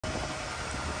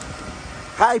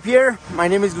Hi Pierre, my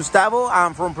name is Gustavo.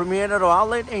 I'm from Premier Auto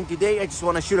Outlet, and today I just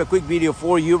want to shoot a quick video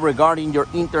for you regarding your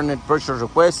internet purchase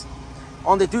request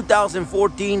on the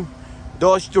 2014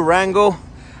 Dodge Durango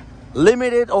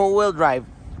limited all-wheel drive.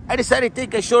 I decided to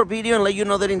take a short video and let you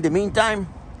know that in the meantime,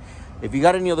 if you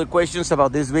got any other questions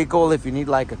about this vehicle, if you need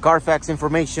like a Carfax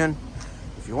information,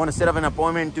 if you want to set up an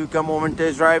appointment to come over and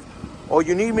test drive, or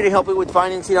you need me to help you with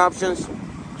financing options,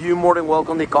 you're more than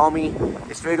welcome to call me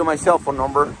straight to my cell phone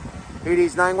number. It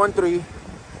is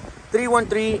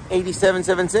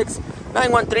 913-313-8776.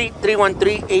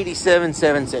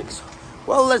 913-313-8776.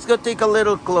 Well, let's go take a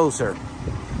little closer.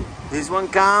 This one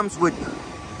comes with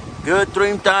good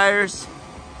trim tires.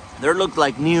 They look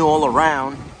like new all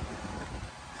around.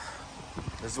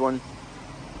 This one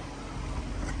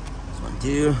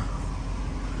too.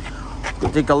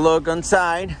 Go take a look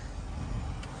inside.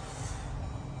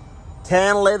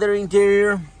 Tan leather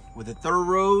interior with a third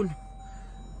row.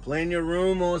 Plenty of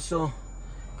room also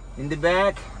in the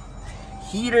back.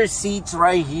 Heater seats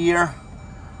right here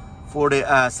for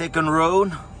the second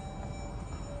row.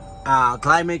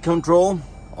 Climate control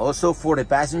also for the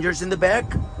passengers in the back.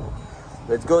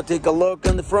 Let's go take a look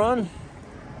on the front.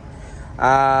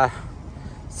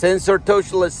 Sensor,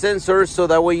 touchless sensor, so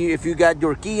that way if you got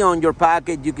your key on your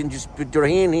pocket, you can just put your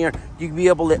hand here. You can be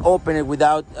able to open it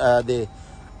without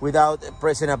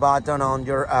pressing a button on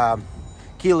your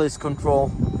keyless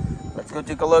control. Let's go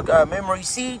take a look. Memory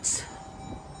seats.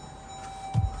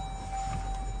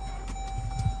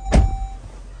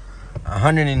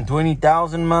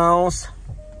 $120,000 miles.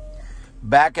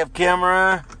 Backup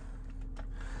camera.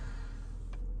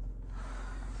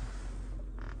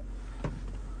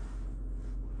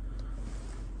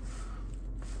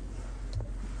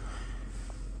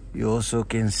 You also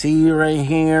can see right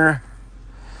here,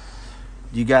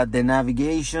 you got the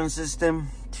navigation system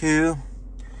too.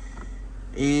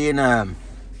 And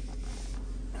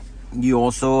you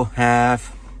also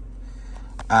have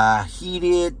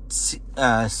heated seats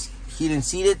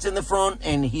in the front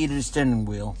and heated steering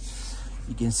wheel.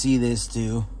 You can see this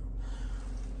too.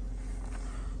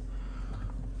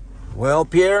 Well,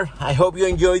 Pierre, I hope you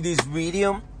enjoyed this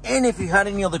video, and if you had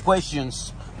any other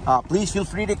questions, please feel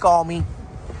free to call me.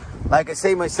 Like I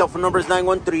say, my cell phone number is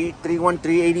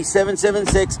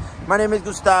 913-313-8776. My name is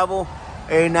Gustavo,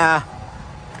 and I'm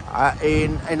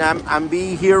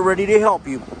be here ready to help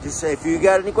you. Just if you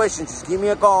got any questions, just give me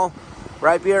a call.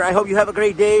 Right, Pierre? I hope you have a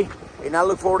great day, and I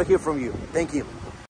look forward to hear from you. Thank you.